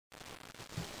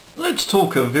Let's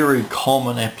talk a very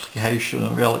common application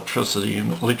of electricity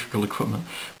in electrical equipment.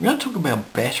 We're going to talk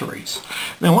about batteries.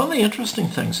 Now, one of the interesting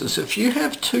things is if you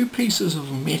have two pieces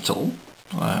of metal,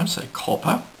 say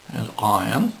copper and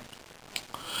iron,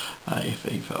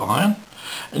 Fe for iron,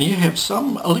 and you have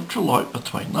some electrolyte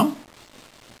between them,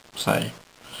 say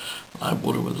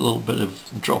water with a little bit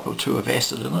of drop or two of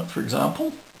acid in it, for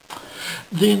example,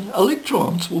 then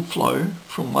electrons will flow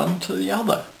from one to the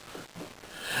other.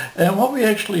 And what we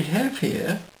actually have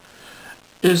here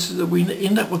is that we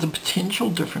end up with a potential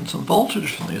difference in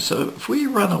voltage from there. So if we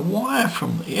run a wire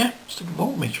from there, stick a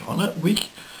voltmeter on it,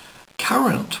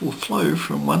 current will flow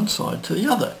from one side to the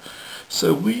other.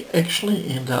 So we actually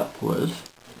end up with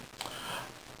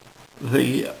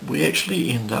a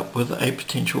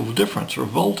potential difference or a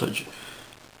voltage.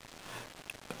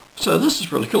 So this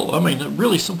is really cool. I mean, a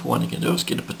really simple one you can do is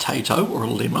get a potato or a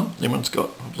lemon. Lemon's got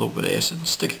a little bit of acid.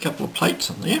 Stick a couple of plates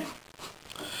in there.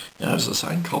 As I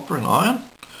say, copper and iron.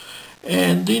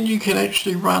 And then you can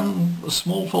actually run a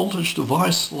small voltage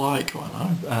device like,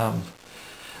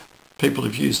 people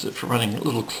have used it for running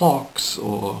little clocks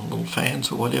or little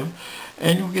fans or whatever.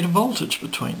 And you'll get a voltage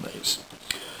between these.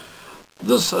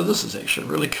 This is actually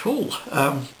really cool.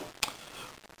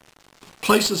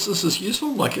 Places this is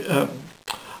useful, like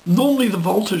normally the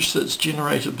voltage that's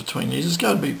generated between these is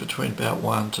going to be between about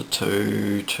 1 to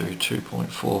 2 to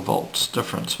 2.4 volts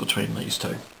difference between these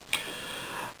two.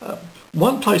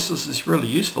 One place this is really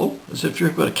useful is if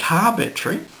you've got a car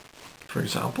battery, for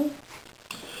example.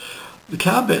 The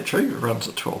car battery runs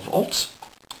at 12 volts.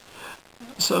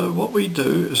 So what we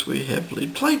do is we have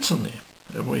lead plates in there.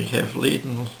 And we have lead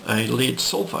and a lead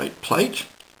sulfate plate.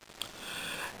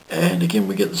 And again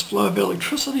we get this flow of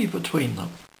electricity between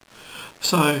them.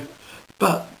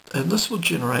 And this will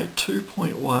generate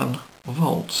 2.1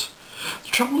 volts. The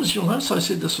trouble is, you'll notice I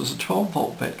said this was a 12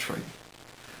 volt battery.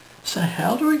 So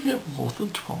how do we get more than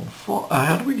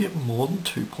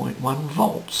 2.1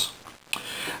 volts?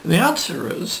 And the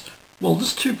answer is, well,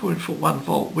 this 2.1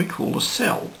 volt we call a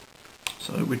cell.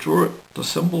 So we draw it, the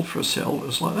symbol for a cell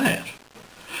is like that.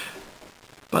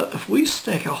 But if we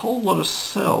stack a whole lot of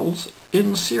cells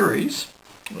in series,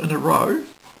 in a row,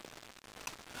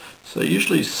 so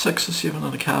usually 6 or 7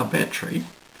 in a car battery,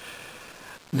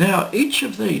 now each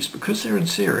of these, because they're in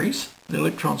series, the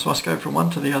electrons must go from one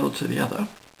to the other,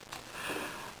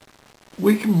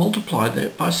 we can multiply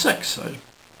that by 6. So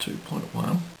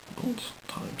 2.1 volts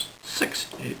times 6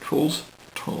 equals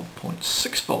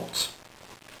 12.6 volts.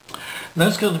 And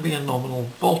that's going to be a nominal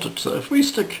voltage. So if we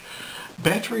stick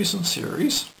batteries in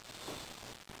series,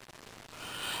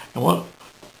 and what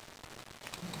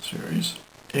series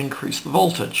increase the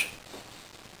voltage.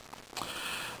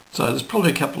 So there's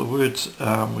probably a couple of words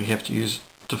we have to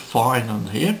define in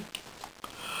here.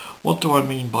 What do I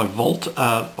mean by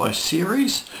by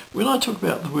series? When I talk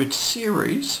about the word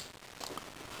series,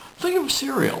 think of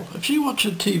cereal. If you watch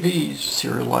a TV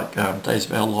serial like Days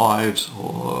of Our Lives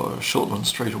or Shortland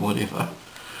Street or whatever,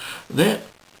 that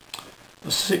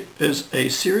is a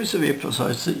series of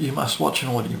episodes that you must watch in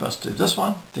order. You must do this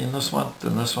one, then this one,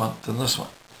 then this one, then this one.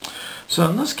 So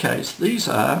in this case, these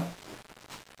are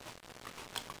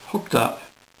hooked up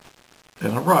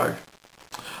in a row.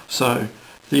 So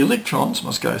the electrons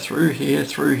must go through here,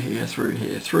 through here, through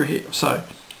here, through here. So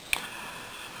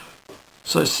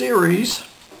series,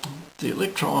 the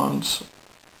electrons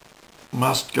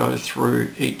must go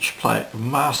through each plate,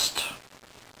 must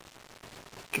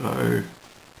go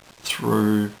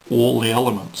through all the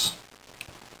elements.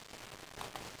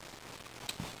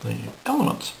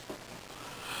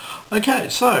 Okay,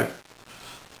 so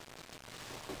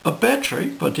a battery,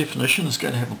 by definition, is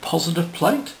going to have a positive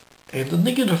plate and a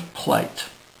negative plate.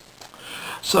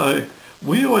 So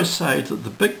we always say that the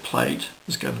big plate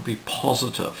is going to be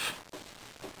positive.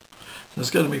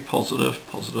 It's going to be positive,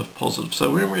 positive, positive.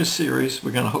 So when we're in a series,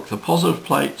 we're going to hook the positive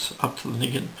plates up to the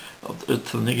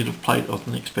negative plate of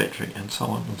the next battery, and so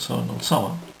on and so on and so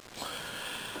on.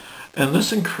 And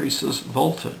this increases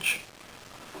voltage.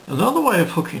 Another way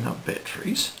of hooking up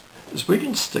batteries is we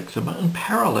can stick them in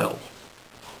parallel.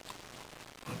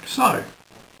 Like so.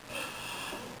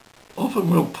 Often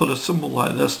we'll put a symbol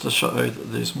like this to show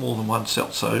that there's more than one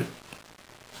cell. So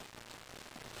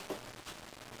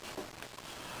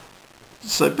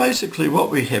basically what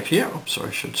we have here,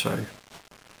 I should show you.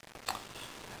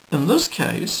 In this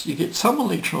case, you get some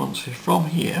electrons from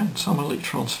here and some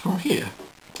electrons from here.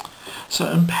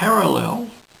 So in parallel,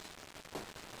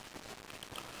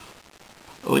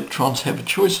 electrons have a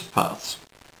choice of paths.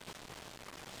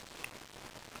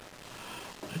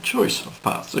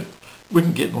 We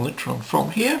can get an electron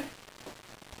from here,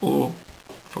 or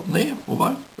from there, or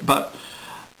both. But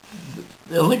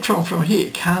the electron from here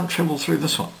can't travel through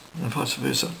this one, and vice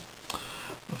versa.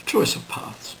 A choice of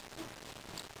paths.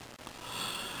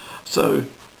 So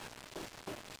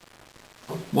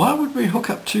why would we hook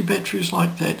up two batteries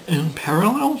like that in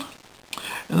parallel?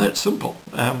 And that's simple,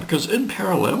 because in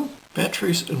parallel,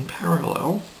 batteries in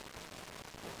parallel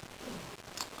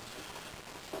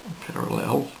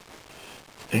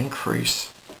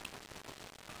increase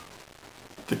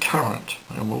the current,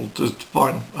 and we'll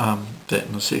define that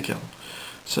in a second.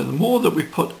 So the more that we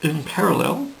put in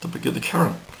parallel, the bigger the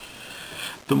current.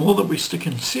 The more that we stick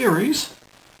in series,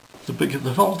 the bigger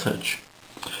the voltage.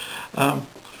 So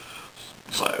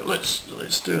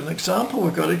let's do an example.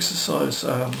 We've got exercise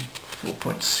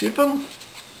 4.7.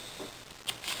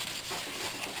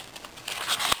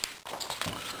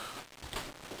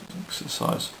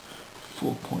 Exercise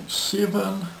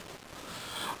 4.7.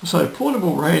 So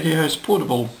portable radios,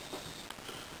 portable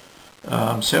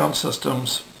sound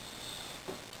systems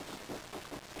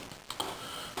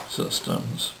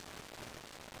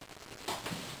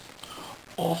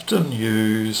often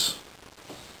use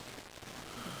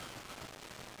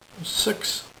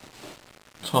 6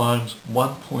 times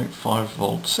 1.5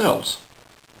 volt cells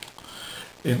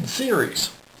in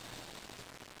series.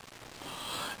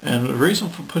 And the reason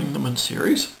for putting them in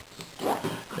series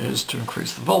is to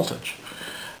increase the voltage.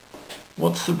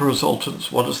 What's the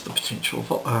resultance? What is the potential?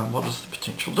 What is the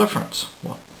potential difference?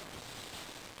 What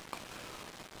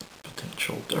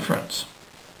potential difference?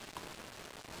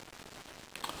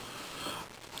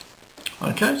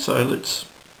 Okay, so let's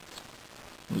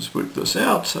work this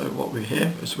out. So what we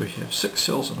have is we have 6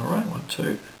 cells in a row. 1,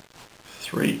 2,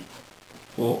 3,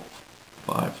 4,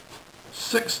 5,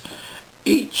 6.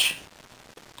 Each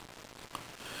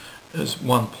is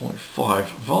 1.5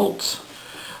 volts.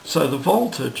 So the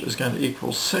voltage is going to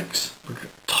equal 6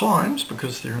 times,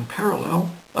 because they're in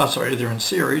parallel, they're in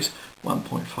series,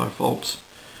 1.5 volts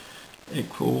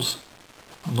equals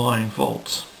 9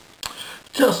 volts.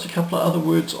 Just a couple of other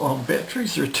words on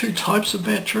batteries. There are 2 types of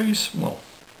batteries. Well,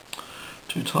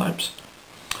 2 types.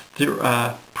 There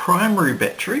are primary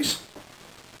batteries,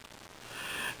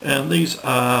 and these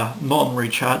are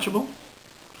non-rechargeable.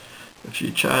 If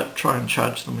you try and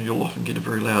charge them, you'll often get a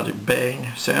very loud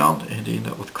bang sound and end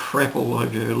up with crap all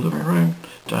over your living room.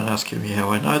 Don't ask me how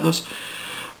I know this.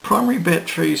 Primary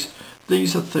batteries,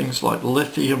 these are things like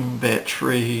lithium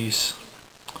batteries,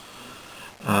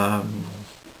 carbon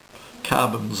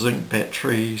zinc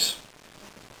batteries.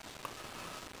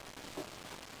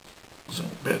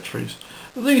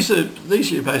 These are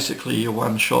basically your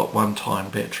one-shot, one-time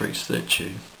batteries that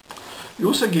you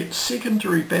also get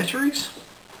secondary batteries.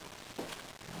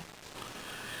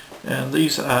 And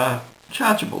these are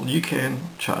chargeable. You can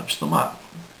charge them up.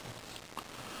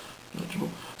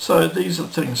 So these are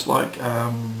things like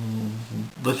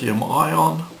lithium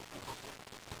ion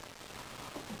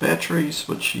batteries,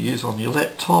 which you use on your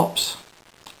laptops,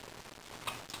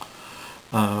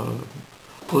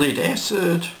 lead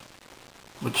acid,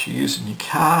 which you use in your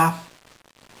car,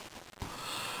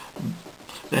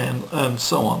 and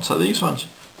so on. So these ones,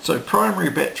 so primary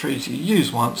batteries you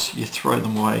use once, you throw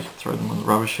them away, throw them in the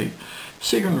rubbish heap.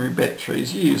 Secondary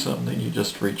batteries, you use them, then you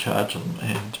just recharge them,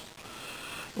 and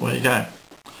away you go.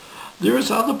 There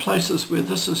is other places where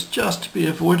this is just to be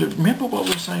avoided. Remember what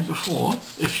we were saying before,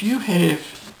 if you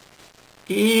have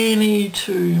any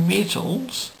 2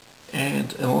 metals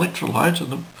and an electrolyte,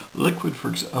 and a liquid, for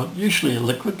example, usually a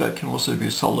liquid, but it can also be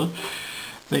a solid,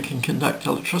 they can conduct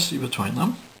electricity between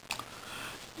them,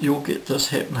 you'll get this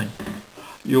happening.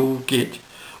 You'll get,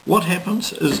 what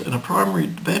happens is in a primary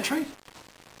battery,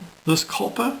 this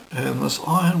copper and this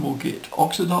iron will get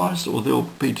oxidized, or they'll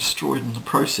be destroyed in the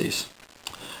process,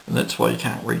 and that's why you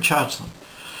can't recharge them.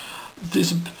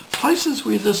 There's places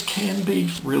where this can be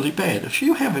really bad. If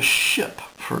you have a ship,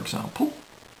 for example,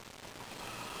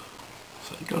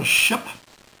 so you've got a ship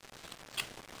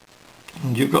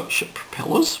and you've got ship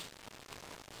propellers.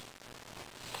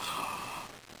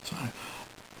 So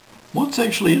what's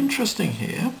actually interesting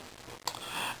here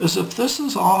is if this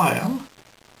is iron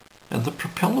and the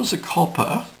propellers are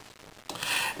copper,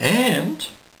 and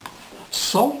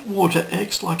salt water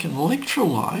acts like an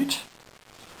electrolyte,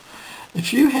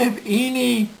 if you have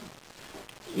any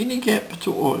gap,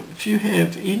 or if you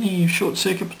have any short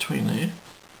circuit between there,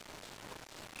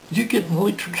 you get an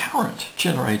electric current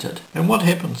generated, and what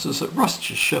happens is it rusts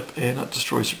your ship and it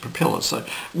destroys your propeller. So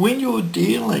when you're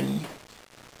dealing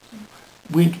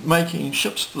with making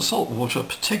ships for salt water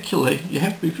particularly, you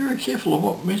have to be very careful of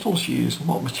what metals you use and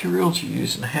what materials you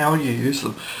use and how you use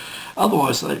them.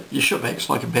 Otherwise your ship acts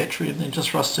like a battery and then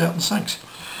just rusts out and sinks.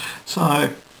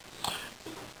 So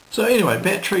So anyway,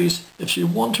 batteries, if you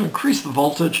want to increase the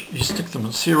voltage, you stick them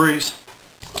in series.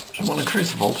 If you want to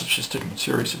increase the voltage, you stick them in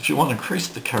series. If you want to increase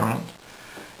the current,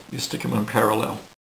 you stick them in parallel.